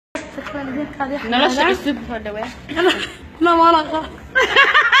nolosha cusub soo dhaweey ما مالك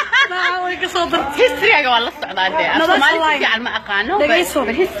ما ويك صدر history-ga waa la socdaa Soomaaliya fiican ma aqaano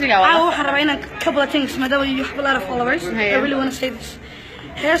history-ga waa waxaan rabaa inaan couple of things madaba you have a lot of followers I really want to say this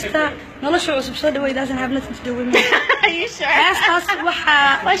heesta nolosha cusub soo dhaweey doesn't have nothing to do with me are you sure heestaas waxa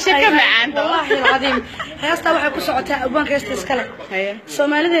shaka macaan wallahi alcadiim heesta waxay ku socotaa abwaanka heesta iskale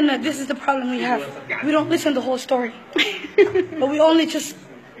Soomaalidana this is the problem we have we don't listen the whole story but we only just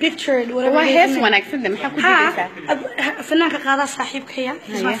pictured whatever it is. He's wanaagsan maxaa ku jiraysaa fanaanka qaada saaxiibkaya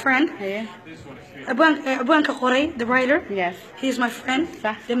he's my friend abwaanka qoray the writer yes he's my friend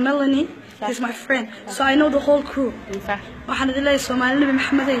the Melanie he's my friend so I know the whole crew waxaan idin leeyahay Soomaali nabi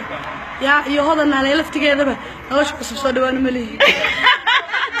maxameday ya iyo Hodan Nalaye laftigeedaba nolosha cusub soo dhawaan ma leeyahay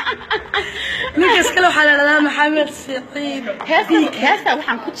ninkaas kale waxa la yiraahdaa Maxamed Saciid heesta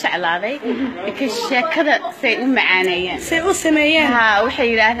waxaan ku jeclaaday because sheekada say u macaaneeyeen say u sameeyeen ha waxay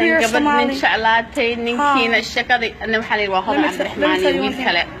yiraahdeen gabadh min jeclaatay ninkiina sheekada ana waxa la yiraahdaa Hodan Cabdiraxmaan iyo wiil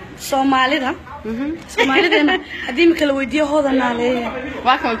kale Soomaalida Soomaalidana hadii ma kala weydiyo Hodan Nalaye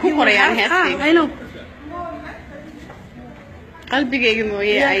waa kan ku qorayaan heestii I know qalbigayga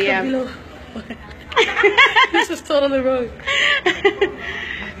mooyee ayaa this is totally wrong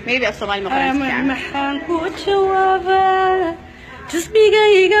maybe I'm Somali maxaan ku jawaabaa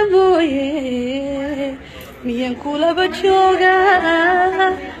tasbigayga mooye miyan kulaba joogaa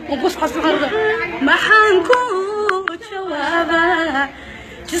maxaan ku jawaabaa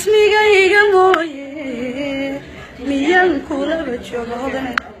tasbigayga mooye miyan kulaba joogaa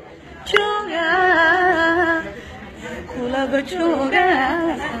kulaba joogaa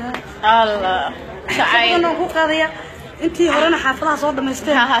Allah shacayno ku qaadaya intii horena xaafadaha soo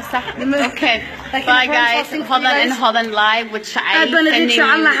dhameystay ha صح okay bye guys Hodan live with Shai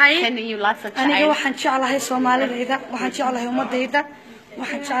sending you lots of Shai aniga waxaan jeclahay Soomaalidayda waxaan jeclahay ummadayda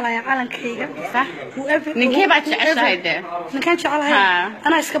waxaan jeclahay calankayga صح ninkee baad jeceshahay ninkaan jeclahay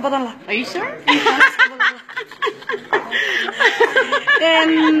ana iska badan la are you sure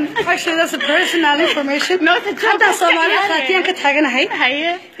actually that's a personal information no it's a joke Soomaalida qaatiyaan ka taaganahay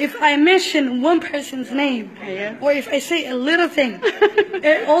if I mention one person's name or if I say a little thing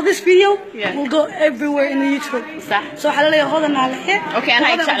all this video will go everywhere in the YouTube صح so waxa la leeyahay Hodan Nalaye okay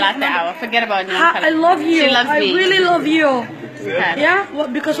ana jeclaatay forget about it I love you I really love you yeah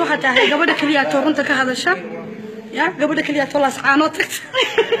because waxa tahay gabadha kaliya toronto ka hadasha yeah gabadha kaliya tolas caano tagta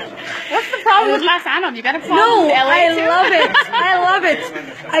what's the problem with last Anna you got to follow LA I love it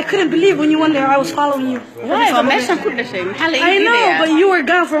I couldn't believe when you went there I was following you why meeshan ku dhashay maxaa la I know but you were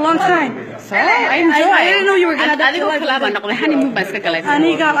gone for a long time so I didn't know you were gonna adigo kala baan noqday honeymoon baan iska galay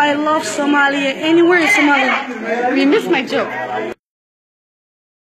aniga I love Somalia anywhere in Somalia you miss my joke